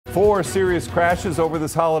4 serious crashes over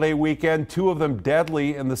this holiday weekend, 2 of them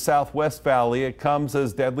deadly in the Southwest Valley. It comes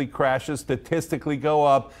as deadly crashes statistically go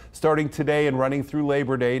up starting today and running through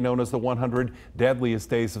Labor Day, known as the 100 Deadliest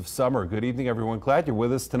Days of Summer. Good evening, everyone. Glad you're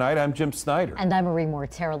with us tonight. I'm Jim Snyder. And I'm Marie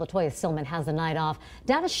Mortera. Latoya Stillman has the night off.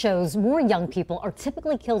 Data shows more young people are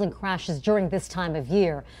typically killed in crashes during this time of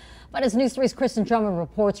year. But as News 3's Kristen Drummond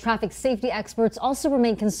reports, traffic safety experts also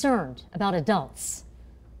remain concerned about adults.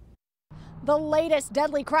 The latest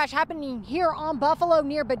deadly crash happening here on Buffalo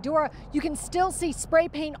near Badura. You can still see spray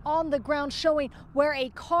paint on the ground showing where a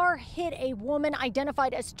car hit a woman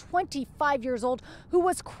identified as 25 years old who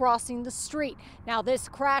was crossing the street. Now this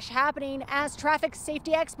crash happening as traffic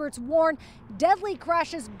safety experts warn deadly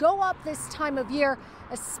crashes go up this time of year,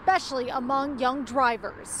 especially among young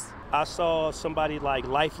drivers. I saw somebody like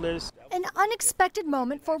lifeless. An unexpected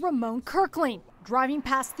moment for Ramon Kirkling, driving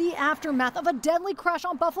past the aftermath of a deadly crash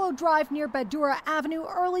on Buffalo Drive near Badura Avenue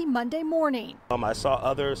early Monday morning. I saw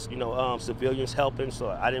others, civilians helping, so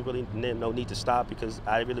I didn't really need to stop because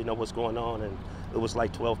I didn't really know what's going on, and it was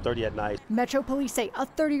like 12:30 at night. Metro Police say a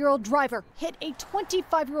 30-year-old driver hit a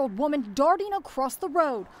 25-year-old woman darting across the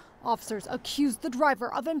road. Officers accused the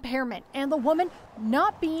driver of impairment and the woman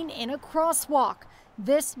not being in a crosswalk.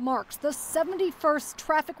 This marks the 71st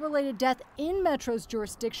traffic-related death in Metro's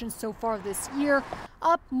jurisdiction so far this year,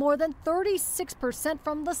 up more than 36%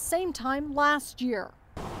 from the same time last year.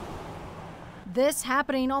 This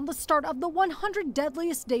happening on the start of the 100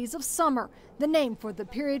 Deadliest Days of Summer, the name for the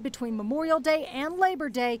period between Memorial Day and Labor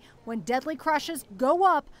Day when deadly crashes go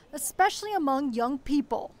up, especially among young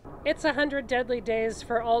people. It's 100 deadly days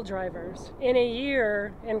for all drivers in a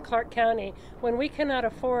year in Clark County when we cannot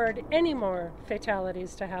afford any more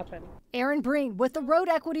fatalities to happen. Erin Breen with the Road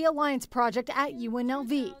Equity Alliance Project at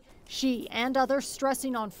UNLV. She and others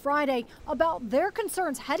stressing on Friday about their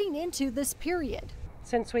concerns heading into this period.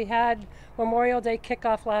 Since we had Memorial Day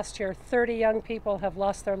kickoff last year, 30 young people have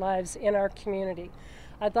lost their lives in our community.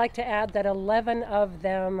 I'd like to add that 11 of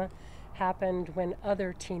them happened when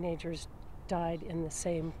other teenagers died in the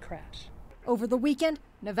same crash. Over the weekend,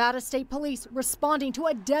 Nevada State Police responding to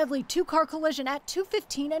a deadly 2-car collision at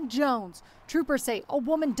 215 and Jones. Troopers say a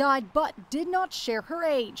woman died but did not share her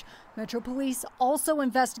age. Metro Police also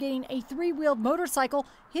investigating a 3-wheeled motorcycle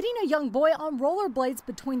hitting a young boy on rollerblades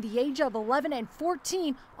between the age of 11 and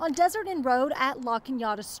 14 on Desert Inn Road at La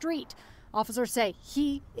Cañada Street. Officers say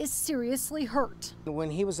he is seriously hurt. When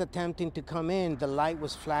he was attempting to come in, the light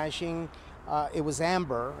was flashing. It was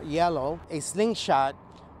amber, yellow. A slingshot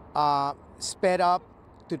sped up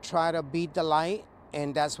to try to beat the light,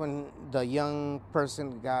 and that's when the young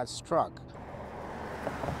person got struck.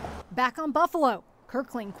 Back on Buffalo,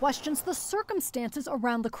 Kirkling questions the circumstances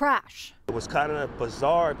around the crash. It was kind of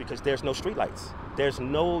bizarre because there's no streetlights.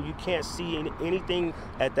 You can't see anything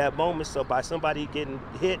at that moment, so by somebody getting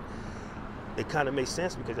hit, it kind of makes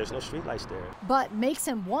sense because there's no streetlights there. But makes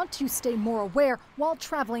him want to stay more aware while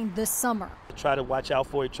traveling this summer. Try to watch out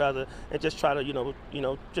for each other and just try to,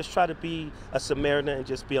 just try to be a Samaritan and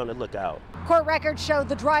just be on the lookout. Court records show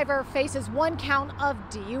the driver faces 1 count of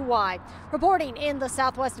DUI. Reporting in the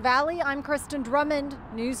Southwest Valley, I'm Kristen Drummond,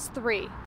 News 3.